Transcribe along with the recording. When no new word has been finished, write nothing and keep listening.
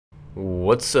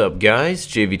What's up, guys?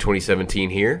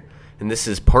 JV2017 here, and this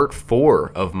is part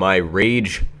 4 of my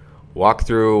Rage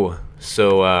walkthrough.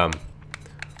 So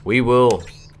we will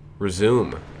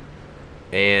resume,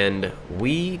 and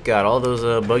we got all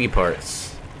those buggy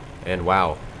parts, and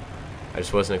wow, I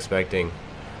just wasn't expecting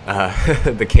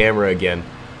the camera again.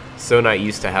 So not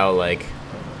used to how like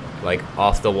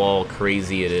off the wall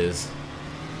crazy it is.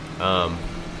 But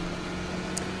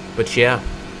yeah,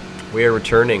 we are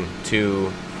returning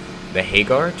to the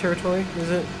Hagar territory, is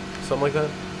it? Something like that?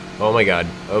 Oh my god.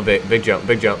 Oh, big jump,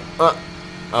 big jump.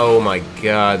 Oh my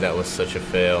god, that was such a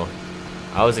fail.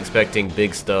 I was expecting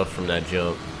big stuff from that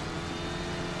jump.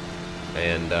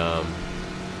 And,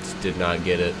 just did not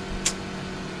get it.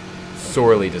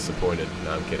 Sorely disappointed.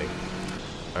 No, I'm kidding.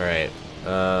 Alright.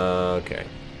 Okay.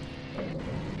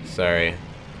 Sorry.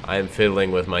 I am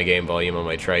fiddling with my game volume on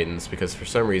my Tritons because for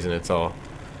some reason it's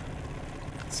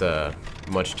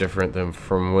much different than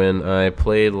from when I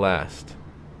played last.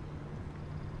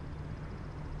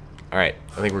 Alright,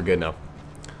 I think we're good now.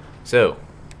 So,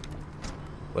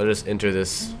 let us enter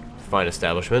this fine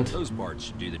establishment. Those parts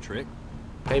should do the trick.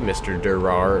 Hey, Mr.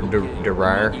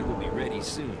 Durar. You will be ready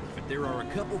soon, but there are a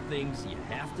couple things you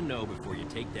have to know before you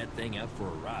take that thing out for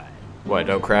a ride. What,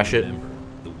 don't crash it? Remember,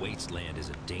 the wasteland is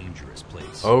a dangerous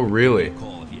place. Oh, really?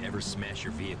 Call if you ever smash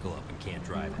your vehicle up and can't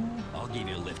drive it. I'll give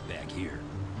you a lift back here.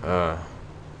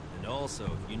 And also,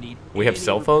 if you need we have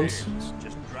cell phones? repairs,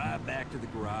 just drive back to the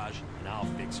garage and I'll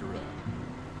fix her up.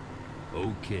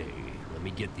 Okay, let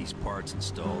me get these parts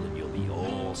installed and you'll be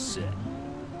all set.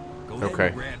 Go ahead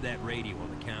and grab that radio on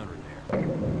the counter there.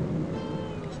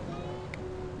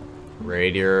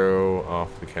 Radio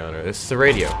off the counter. This is the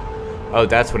radio. Oh,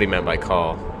 that's what he meant by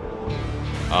call.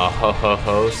 Ho ho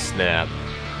ho snap.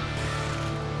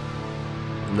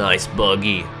 Nice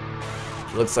buggy.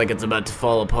 Looks like it's about to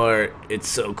fall apart. It's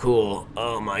so cool.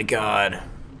 Oh my god.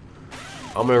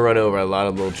 I'm gonna run over a lot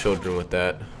of little children with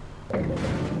that.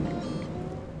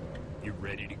 You're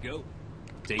ready to go.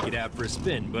 Take it out for a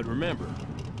spin, but remember,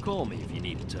 call me if you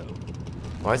need a tow.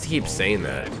 Why does he keep saying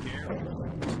that?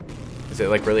 Is it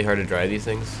like really hard to drive these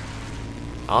things?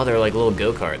 Oh, they're like little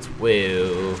go-karts.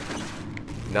 Whoa.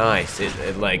 Nice.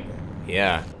 It like,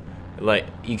 yeah. Like,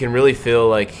 you can really feel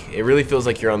like, it really feels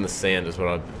like you're on the sand is what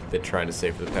I've been trying to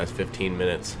say for the past 15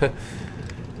 minutes.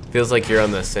 Feels like you're on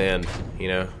the sand, you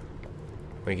know?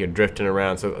 Like you're drifting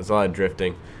around, so it's a lot of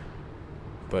drifting.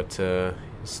 But,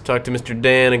 let's talk to Mr.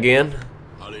 Dan again.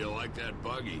 How do you like that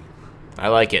buggy? I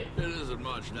like it. It isn't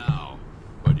much now,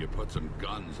 but you put some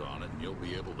guns on it and you'll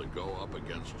be able to go up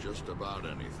against just about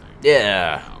anything.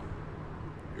 Yeah. Now,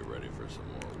 you ready for some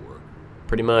more work?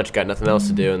 Pretty much. Got nothing else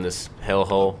to do in this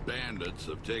hellhole. Bandits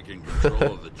have taken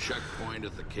control of the checkpoint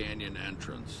at the canyon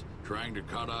entrance, trying to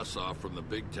cut us off from the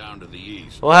big town to the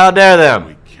east. Well, how dare them?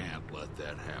 We can't let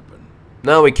that happen.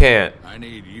 No, we can't. I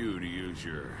need you to use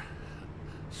your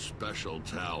special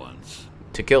talents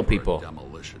To kill for people. a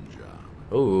demolition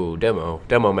job. Ooh, demo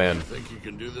man. Think you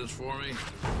can do this for me?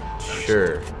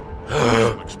 Sure.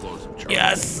 Explosive charge.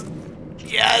 Yes. Come on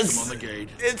Yes. the gate.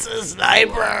 It's a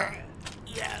sniper.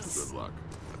 Yes. Good luck.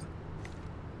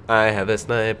 I have a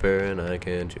sniper and I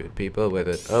can shoot people with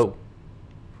it. Oh.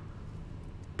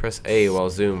 Press A while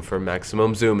zoom for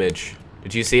maximum zoomage.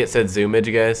 Did you see it said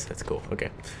zoomage, guys? That's cool. Okay.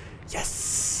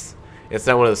 Yes. It's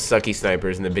not one of those sucky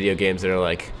snipers in the video games that are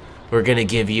like, we're gonna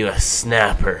give you a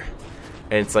snapper.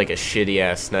 And it's like a shitty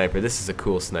ass sniper. This is a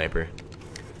cool sniper.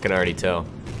 I can already tell.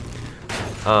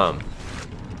 But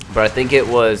I think it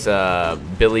was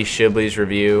Billy Shibley's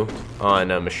review on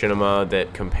Machinima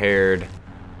that compared.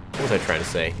 What was I trying to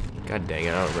say? God dang it,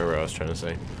 I don't remember what I was trying to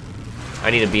say.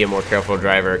 I need to be a more careful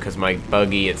driver because my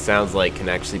buggy, it sounds like, can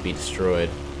actually be destroyed.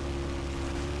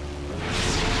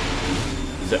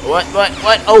 So, what?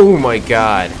 Oh my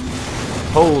god.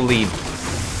 Holy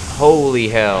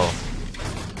hell.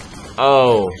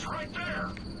 Oh.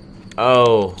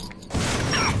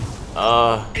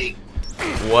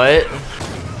 What?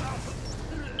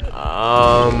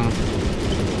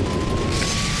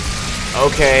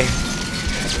 Okay.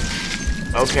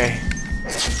 Okay.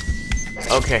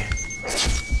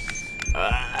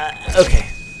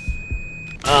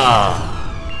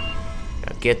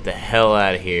 Now get the hell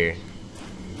out of here.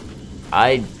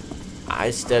 I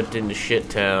stepped into shit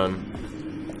town,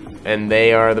 and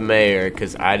they are the mayor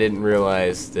because I didn't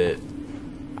realize that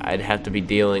I'd have to be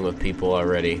dealing with people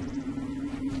already.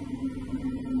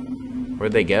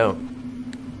 Where'd they go?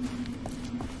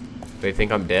 They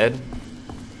think I'm dead?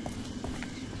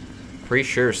 Pretty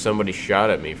sure somebody shot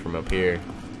at me from up here.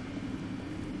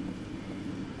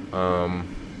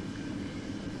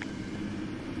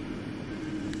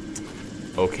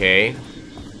 Okay.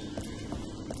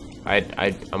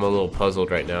 I'm a little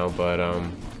puzzled right now, but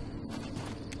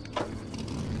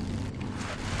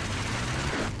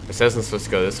it says I'm supposed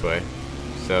to go this way,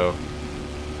 so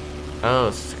oh,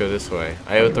 it's supposed to go this way.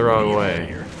 I went the wrong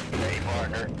way. Hey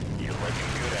partner, you're looking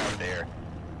good out there.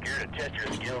 Here to test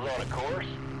your skills on a course?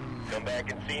 Come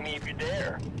back and see me if you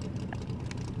dare.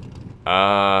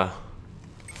 I'm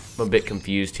a bit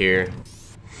confused here.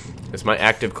 Is my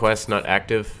active quest not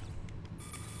active?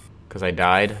 Because I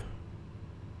died?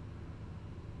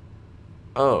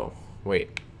 Oh,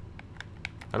 wait.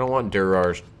 I don't want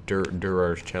Durar's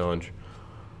challenge.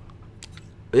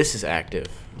 This is active.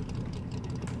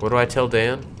 What do I tell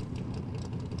Dan?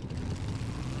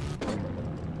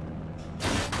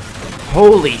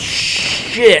 Holy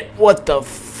shit! What the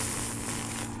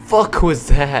fuck was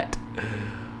that?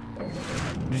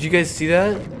 Did you guys see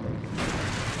that?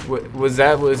 Was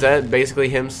that basically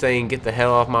him saying "get the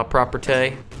hell off my property"?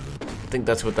 I think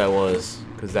that's what that was,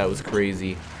 because that was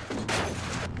crazy.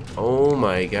 Oh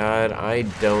my god, I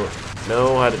don't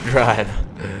know how to drive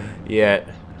yet.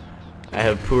 I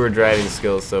have poor driving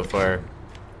skills so far.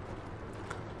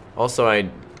 Also, I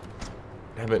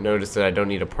haven't noticed that I don't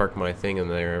need to park my thing in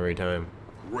there every time.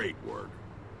 Great work.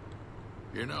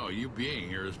 You know, you being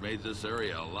here has made this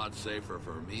area a lot safer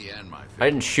for me and my family. I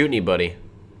didn't shoot anybody.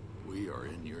 We are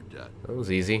in your debt. That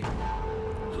was easy.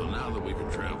 So now that we can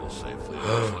travel safely, it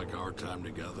looks like our time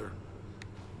together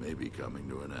may be coming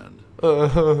to an end.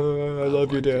 I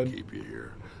love you, Dad. To keep you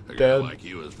here. A guy Dad, like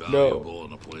you is valuable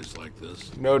in a place like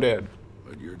this. No, Dad.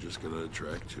 But you're just gonna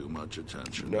attract too much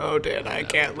attention. No, Dad, I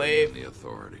can't leave. The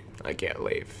authority. I can't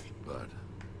leave. But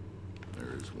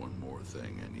there is one more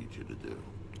thing I need you to do.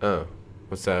 Oh,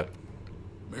 what's that?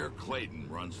 Mayor Clayton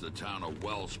runs the town of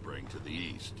Wellspring to the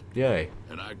east. Yay.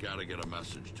 And I gotta get a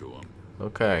message to him.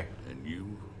 Okay. And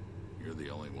you're the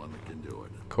only one that can do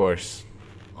it. Of course.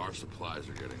 Our supplies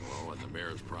are getting low and the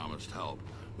mayor's promised help.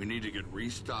 We need to get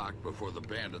restocked before the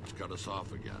bandits cut us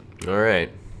off again.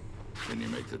 Alright. Can you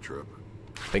make the trip?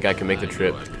 I think I can make the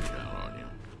trip. I can count on you.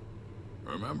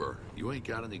 Remember, you ain't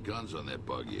got any guns on that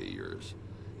buggy of yours.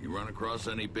 You run across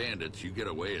any bandits, you get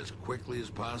away as quickly as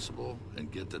possible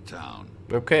and get to town.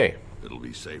 Okay. It'll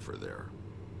be safer there.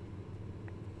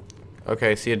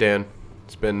 Okay, see you, Dan.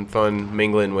 It's been fun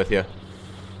mingling with you.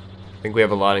 I think we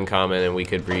have a lot in common and we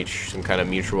could reach some kind of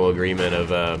mutual agreement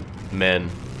of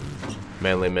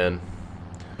manly men.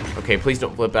 Okay, please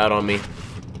don't flip out on me.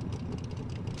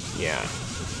 Yeah.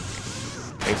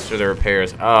 Thanks for the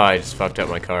repairs. Oh, I just fucked up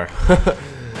my car.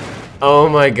 Oh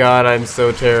my god, I'm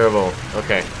so terrible.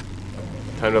 Okay.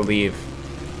 Time to leave.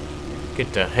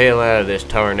 Get the hell out of this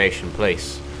tarnation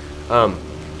place.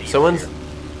 Someone's...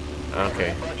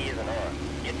 Okay.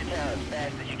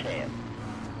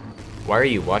 Why are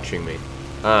you watching me?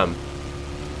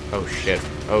 Oh shit.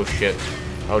 Oh shit.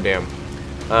 Oh damn.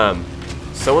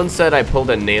 Someone said I pulled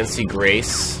a Nancy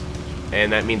Grace,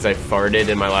 and that means I farted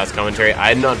in my last commentary.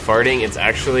 I'm not farting, it's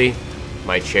actually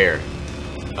my chair.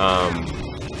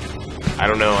 I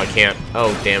don't know, I can't.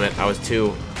 Oh damn it, I was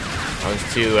too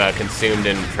consumed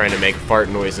in trying to make fart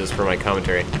noises for my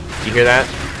commentary. You hear that?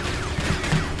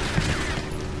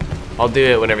 I'll do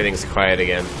it when everything's quiet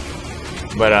again.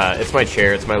 But it's my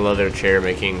chair, it's my leather chair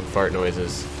making fart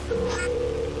noises.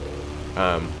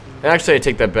 Actually I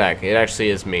take that back. It actually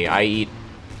is me. I eat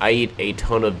a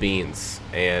ton of beans,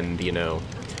 and you know,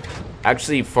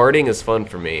 actually farting is fun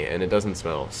for me and it doesn't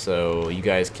smell. So you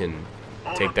guys can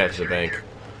take that to the bank.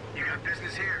 You got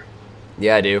business here?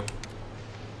 Yeah, I do.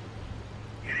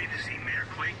 You need to see Mayor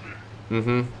Clayton?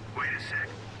 Mm-hmm. Wait a sec.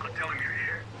 I'll tell him you're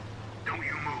here. Don't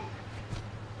you move.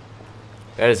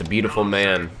 That is a beautiful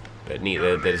man that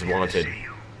is wanted.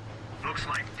 Looks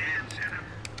like Dan sent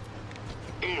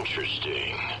him.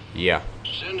 Interesting. Yeah.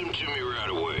 Send him to me right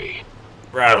away.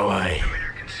 Right away. The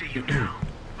mayor can see you now,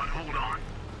 but hold on.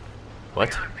 What?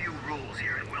 We got a few rules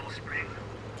here in Wellspring.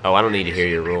 Oh, I don't need to hear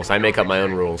your rules. I make up my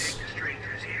own rules.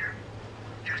 Strangers here.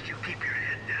 Just you keep your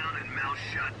head down and mouth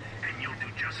shut, and you'll do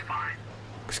just fine.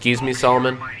 Excuse me,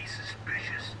 Solomon? Mighty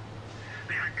suspicious.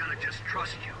 They aren't gonna just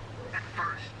trust you at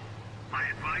first. My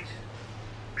advice: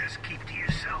 best keep to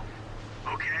yourself.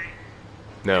 Okay?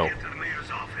 No. Get to the mayor's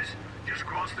office. Just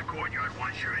cross the courtyard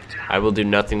once you're in town. I will do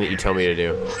nothing that you tell me to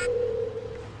do.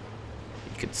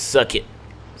 You could suck it,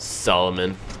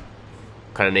 Solomon.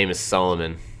 What kind of name is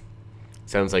Solomon?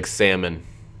 Sounds like salmon.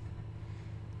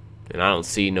 And I don't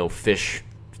see no fish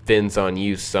fins on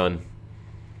you, son.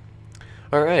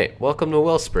 Alright, welcome to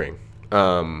Wellspring.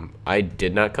 I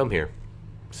did not come here.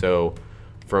 So,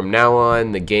 from now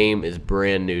on, the game is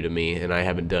brand new to me, and I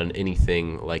haven't done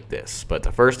anything like this. But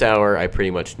the first hour, I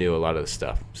pretty much knew a lot of the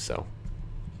stuff, so.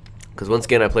 Because once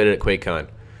again, I played it at QuakeCon.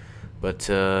 But,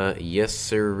 yes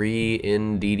sirree,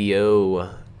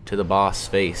 indeedio, to the boss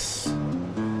face.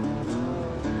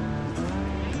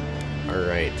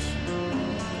 Alright.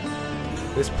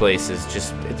 This place is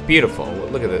just, it's beautiful.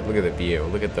 Look at the view.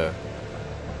 Look at the,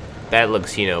 that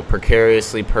looks, you know,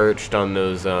 precariously perched on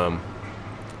those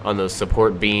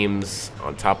support beams.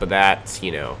 On top of that,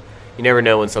 you know, you never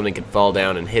know when something could fall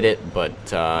down and hit it,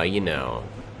 but, you know,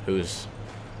 who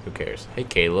cares? Hey,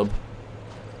 Caleb.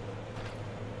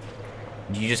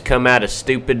 Did you just come out of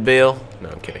Stupidville? No,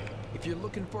 I'm kidding. If you're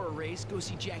looking for a race, go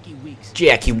see Jackie Weeks.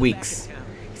 Jackie Weeks.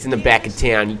 He's in the back of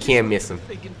town. You can't miss him.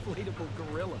 Big inflatable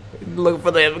gorilla. Look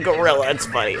for the gorilla. That's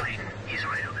funny. He's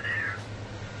right over there.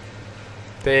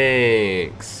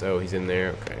 Thanks. Oh, he's in there.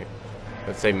 Okay.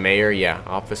 Let's say mayor. Yeah,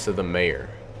 office of the mayor.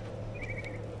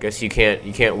 Guess you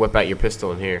can't whip out your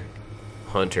pistol in here.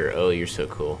 Hunter. Oh, you're so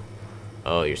cool.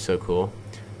 Oh, you're so cool.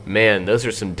 Man, those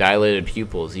are some dilated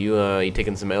pupils. You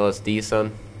taking some LSD,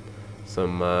 son?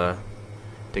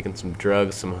 Taking some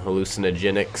drugs, some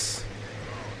hallucinogenics.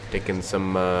 Taking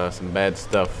some bad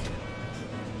stuff.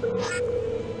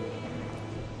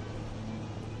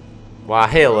 Why,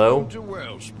 hello. Welcome to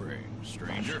Wellspring,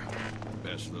 stranger.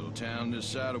 Best little town this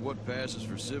side of what passes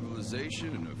for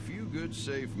civilization, and a few good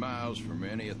safe miles from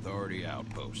any authority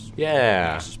outposts.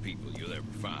 Yeah. Nicest people you'll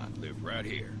ever find live right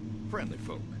here. Friendly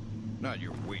folk. Not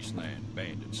your wasteland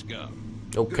bandit scum.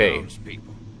 Okay. Good honest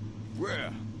people.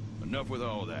 Well, enough with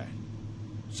all that.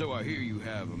 So I hear you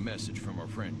have a message from our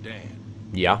friend Dan.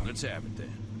 Yeah. Let's have it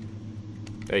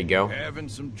then. There you go. Having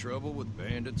some trouble with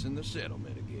bandits in the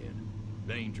settlement again.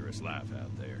 Dangerous life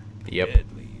out there. Yep.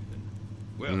 Deadly even.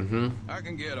 Well, I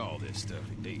can get all this stuff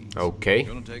he needs. Okay.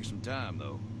 Gonna take some time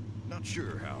though. Not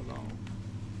sure how long.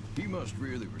 He must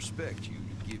really respect you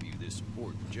to give you this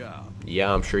important job.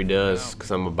 Yeah, I'm sure he does,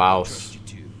 because I'm a boss. Trust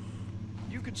you too.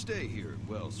 You could stay here at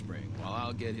Wellspring while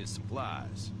I'll get his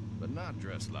supplies, but not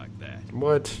dressed like that.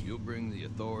 What? You'll bring the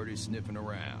authorities sniffing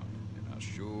around, and I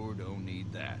sure don't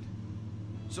need that.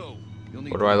 So, you'll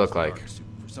need What do I look to use the like? dark suit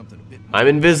for something a bit more I'm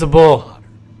invisible.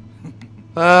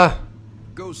 modern.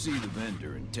 Go see the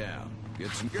vendor in town.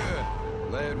 Get some good.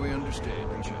 Glad we understand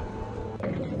each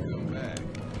other. Come back.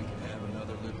 We can have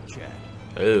another little chat.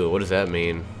 Ooh, what does that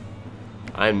mean?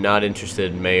 I'm not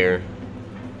interested, Mayor.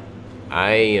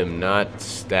 I am not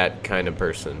that kind of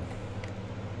person.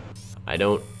 I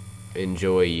don't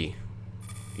enjoy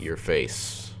your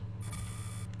face.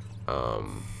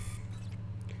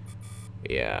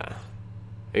 Yeah.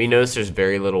 Have you noticed there's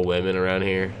very little women around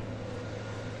here?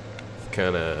 It's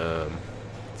kind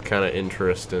of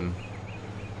interesting.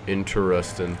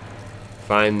 Interesting.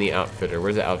 Find the outfitter.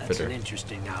 Where's the outfitter? That's an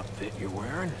interesting outfit you're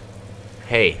wearing.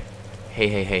 Hey.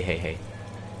 Hey.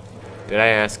 Did I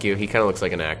ask you? He kind of looks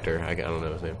like an actor. I don't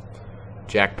know his name.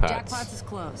 Jackpots. Jackpots is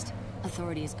closed.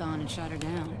 Authority is gone and shut her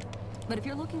down. But if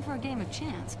you're looking for a game of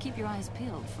chance, keep your eyes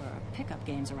peeled for pickup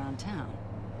games around town.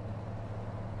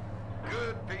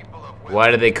 Good people of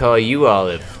Why do they call you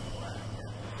Olive?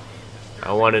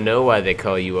 I want to know why they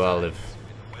call you Olive.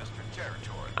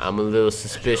 I'm a little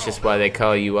suspicious why they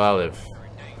call you Olive.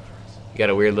 You got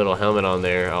a weird little helmet on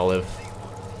there, Olive.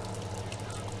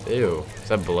 Ew, is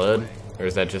that blood? Or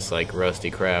is that just like rusty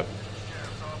crap?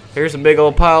 Here's a big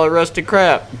old pile of rusty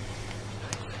crap.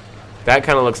 That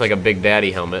kind of looks like a Big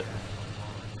Daddy helmet.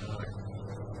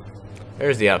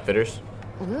 There's the outfitters.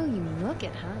 Will you look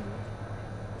it, huh?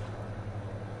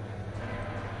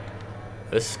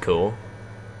 This is cool.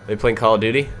 They playing Call of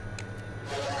Duty?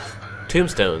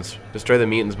 Tombstones. Destroy the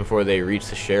mutants before they reach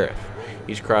the sheriff.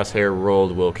 Each crosshair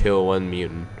rolled will kill one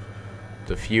mutant.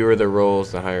 The fewer the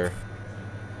rolls, the higher.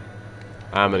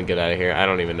 I'm gonna get out of here. I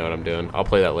don't even know what I'm doing. I'll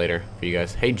play that later for you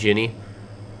guys. Hey, Ginny.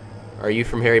 Are you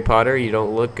from Harry Potter? You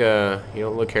don't look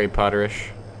Harry Potterish.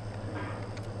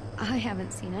 I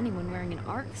haven't seen anyone wearing an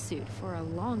ARC suit for a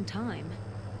long time.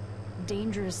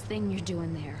 Dangerous thing you're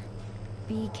doing there.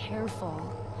 Be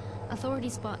careful. Authority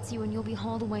spots you and you'll be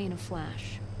hauled away in a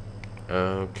flash. You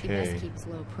Okay. best keep as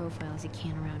low profile as you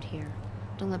can around here.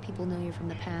 Don't let people know you're from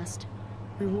the past.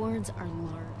 Rewards are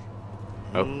large.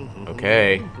 Oh,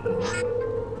 okay.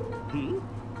 A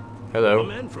Hello.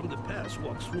 man from the past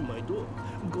walks through my door.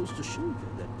 Goes to show you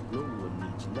that no one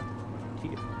needs nothing around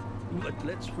here. But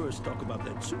let's first talk about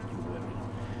that suit you're wearing.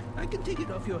 I can take it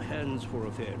off your hands for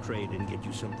a fair trade and get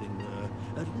you something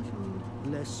a little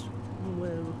less,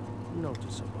 well,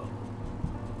 noticeable.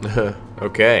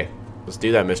 Okay. Let's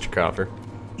do that, Mr. Coffer.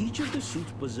 Each of the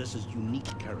suits possesses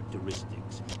unique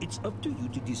characteristics. It's up to you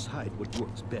to decide what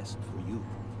works best for you.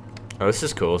 Oh, this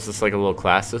is cool. Is this like a little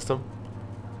class system?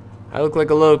 I look like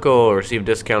a local. Receive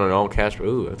discount on all cash.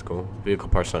 Ooh, that's cool. Vehicle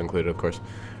parts not included, of course.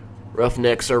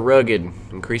 Roughnecks are rugged.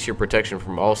 Increase your protection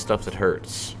from all stuff that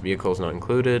hurts. Vehicles not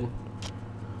included.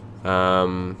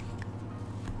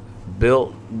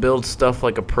 Build stuff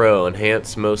like a pro.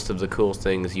 Enhance most of the cool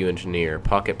things you engineer.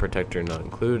 Pocket protector not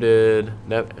included.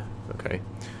 Okay.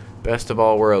 Best of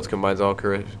all worlds combines all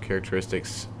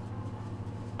characteristics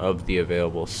of the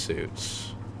available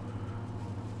suits.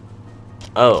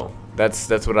 Oh, that's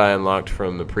what I unlocked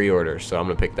from the pre-order, so I'm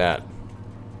gonna pick that.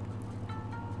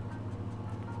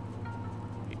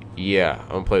 Yeah, I'm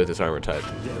gonna play with this armor type.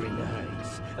 Very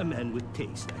nice. A man with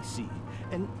taste, I see.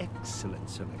 An excellent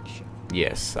selection.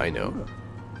 Yes, I know.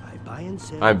 I buy and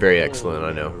sell I'm very excellent,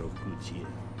 I know. all manner of goods here.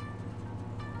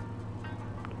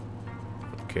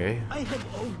 Okay. I have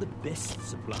all the best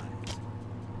supplies.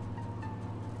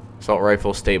 Assault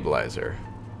rifle stabilizer.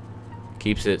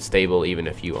 Keeps it stable even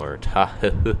if you aren't. No,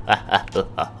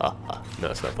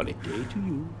 it's not funny. Good day to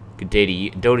you. Good day to you.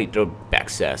 Don't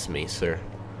backsass me, sir.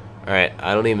 Alright,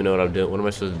 I don't even know what I'm doing. What am I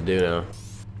supposed to do now?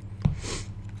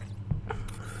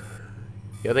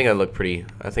 Yeah, I think I look pretty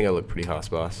hoss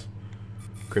boss.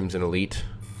 Crimson Elite.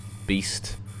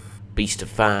 Beast. Beast of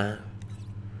Fire.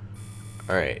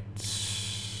 Alright.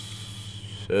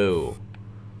 So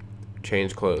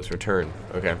change clothes. Return.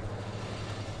 Okay.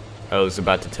 Oh, it's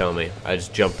about to tell me. I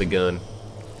just jumped the gun.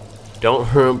 Don't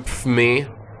humph me,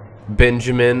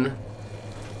 Benjamin.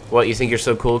 What, you think you're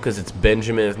so cool because it's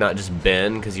Benjamin, it's not just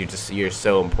Ben, because you're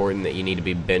so important that you need to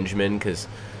be Benjamin, because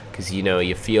you know,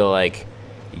 you feel like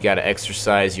you got to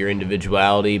exercise your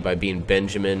individuality by being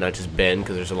Benjamin, not just Ben,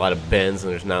 because there's a lot of Bens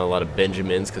and there's not a lot of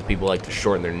Benjamins, because people like to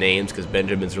shorten their names, because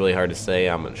Benjamin's really hard to say.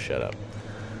 I'm gonna shut up.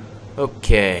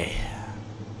 Okay.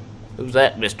 Who's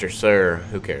that, Mr. Sir?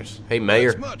 Who cares? Hey,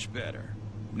 Mayor. That's much better.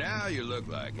 Now you look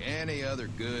like any other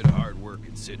good,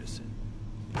 hard-working citizen.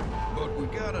 But we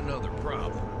got another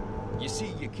problem. You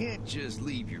see, you can't just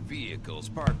leave your vehicles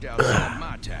parked outside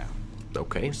my town.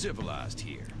 Okay. We're civilized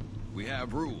here. We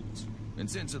have rules. And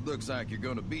since it looks like you're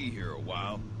gonna be here a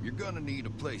while, you're gonna need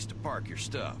a place to park your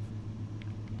stuff.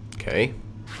 Okay.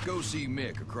 Go see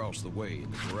Mick across the way in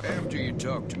the garage. After you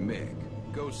talk to Mick,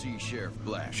 go see Sheriff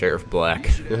Black. Sheriff Black.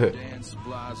 You should have Dan's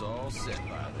supplies all set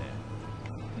by then.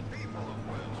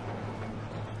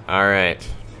 Alright.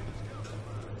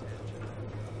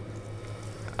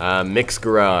 Mick's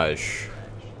garage.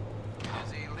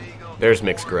 There's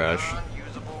Mick's garage.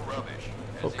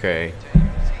 Okay.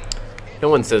 No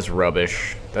one says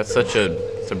rubbish. That's such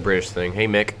it's a British thing. Hey,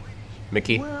 Mick.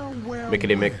 Mickey. Well, Mickey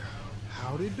Mick.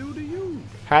 Howdy do to you?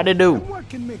 Howdy do. And what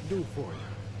can Mick do for you?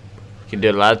 You can do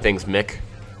a lot of things, Mick.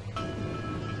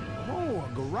 Oh,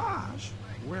 a garage?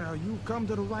 Well, you come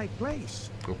to the right place.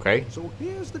 Okay. So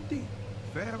here's the deal.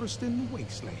 Fairest in the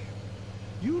wasteland.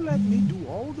 You let me do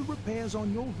all the repairs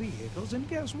on your vehicles, and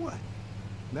guess what?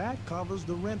 That covers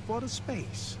the rent for the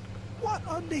space. What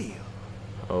a deal.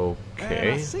 Okay.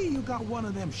 And I see you got one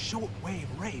of them shortwave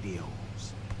radios.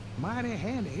 Mighty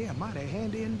handy here, mighty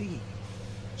handy indeed.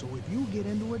 So if you get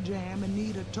into a jam and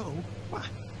need a tow, why,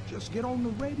 just get on the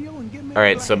radio and give me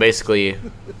Alright, so basically,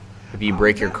 if you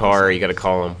break your car, you gotta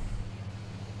call them.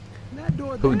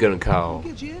 Who we gonna call?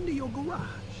 Get you into your garage.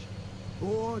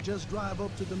 Or just drive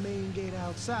up to the main gate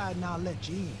outside and I'll let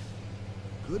you in.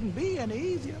 Couldn't be any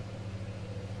easier.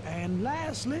 And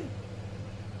lastly,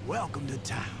 welcome to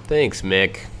town. Thanks,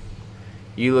 Mick.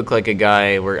 You look like a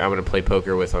guy I'm gonna play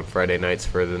poker with on Friday nights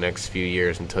for the next few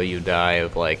years until you die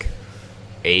of like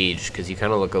age, because you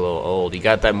kind of look a little old. You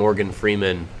got that Morgan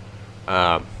Freeman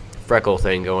freckle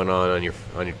thing going on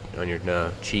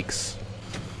your cheeks.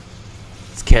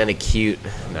 It's kind of cute.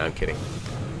 No, I'm kidding.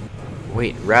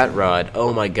 Wait, Rat Rod.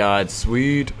 Oh my God,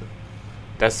 sweet.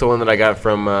 That's the one that I got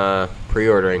from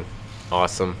pre-ordering.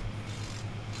 Awesome.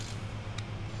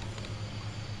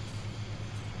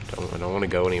 I don't want to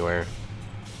go anywhere.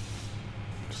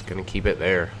 Just gonna keep it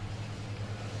there.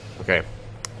 Okay.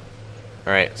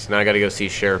 Alright, so now I gotta go see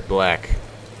Sheriff Black.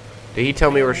 Did he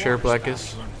tell me where Sheriff Black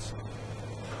is?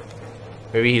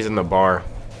 Maybe he's in the bar.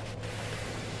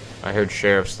 I heard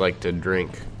sheriffs like to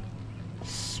drink.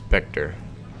 Spectre.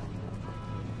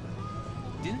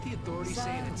 Didn't the authorities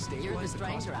say it had stabilized the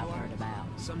cost of war?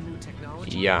 Some new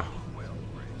technology? Yeah.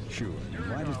 Sure.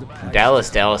 Why does the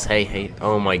Dallas, hey.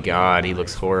 Oh my God, he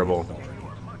looks horrible.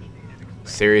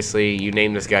 Seriously, you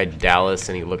named this guy Dallas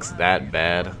and he looks that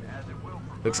bad?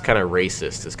 Looks kind of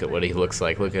racist is what he looks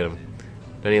like. Look at him.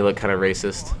 Doesn't he look kind of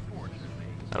racist?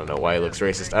 I don't know why he looks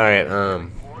racist. Alright,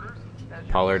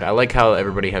 Pollard. I like how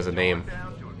everybody has a name.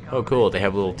 Oh cool, they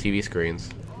have little TV screens.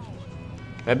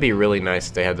 That'd be really nice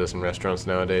if they had those in restaurants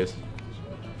nowadays.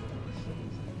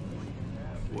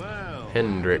 Wow.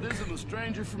 Hendrick. This is a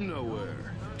stranger from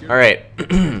nowhere. Alright.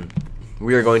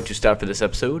 we are going to stop for this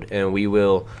episode, and we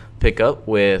will pick up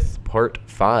with part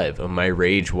 5 of my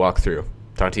Rage walkthrough.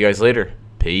 Talk to you guys later.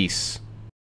 Peace.